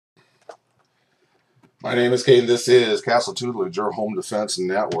My name is Kate, and this is Castle Tutelage, your home defense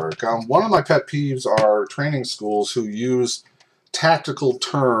network. One of my pet peeves are training schools who use tactical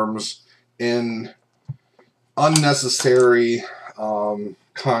terms in unnecessary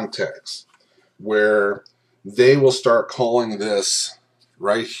contexts, where they will start calling this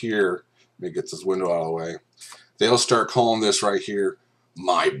right here. Let me get this window out of the way. They'll start calling this right here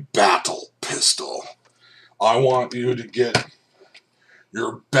my battle pistol. I want you to get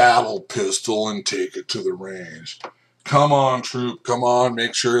your battle pistol and take it to the range. Come on, troop, come on,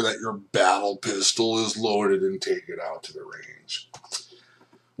 make sure that your battle pistol is loaded and take it out to the range.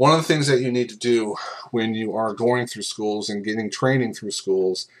 One of the things that you need to do when you are going through schools and getting training through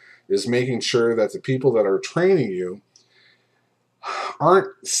schools is making sure that the people that are training you aren't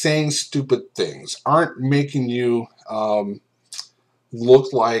saying stupid things, aren't making you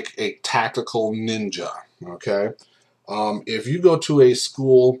look like a tactical ninja, okay? If you go to a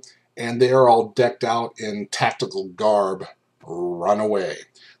school and they are all decked out in tactical garb, run away.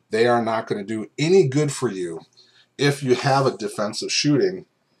 They are not going to do any good for you if you have a defensive shooting,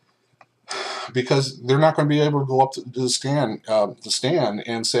 because they're not going to be able to go up to the stand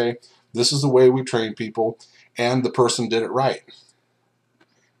and say, this is the way we train people, and the person did it right.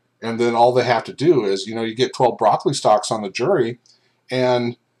 And then all they have to do is, you get 12 broccoli stalks on the jury,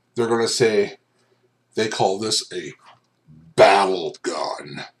 and they're going to say, they call this a battle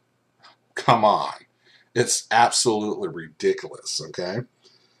gun. Come on. It's absolutely ridiculous, okay?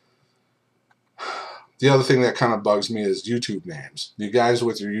 The other thing that kind of bugs me is YouTube names. You guys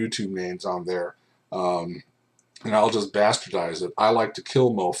with your YouTube names on there, and I'll just bastardize it. I like to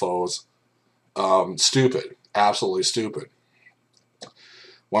kill mofos. Stupid. Absolutely stupid.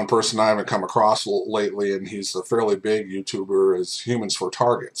 One person I haven't come across lately, and he's a fairly big YouTuber, is Humans for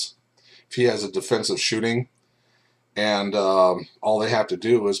Targets. If he has a defensive shooting, and all they have to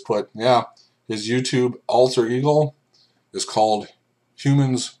do is put, his YouTube alter ego is called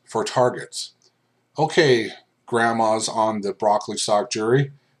Humans for Targets. Okay, grandmas on the broccoli stock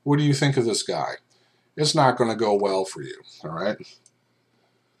jury, what do you think of this guy? It's not going to go well for you, all right?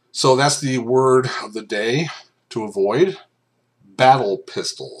 So that's the word of the day to avoid: battle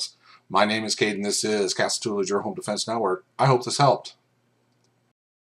pistols. My name is Kate, and this is Castle Tutelage, your home defense network. I hope this helped.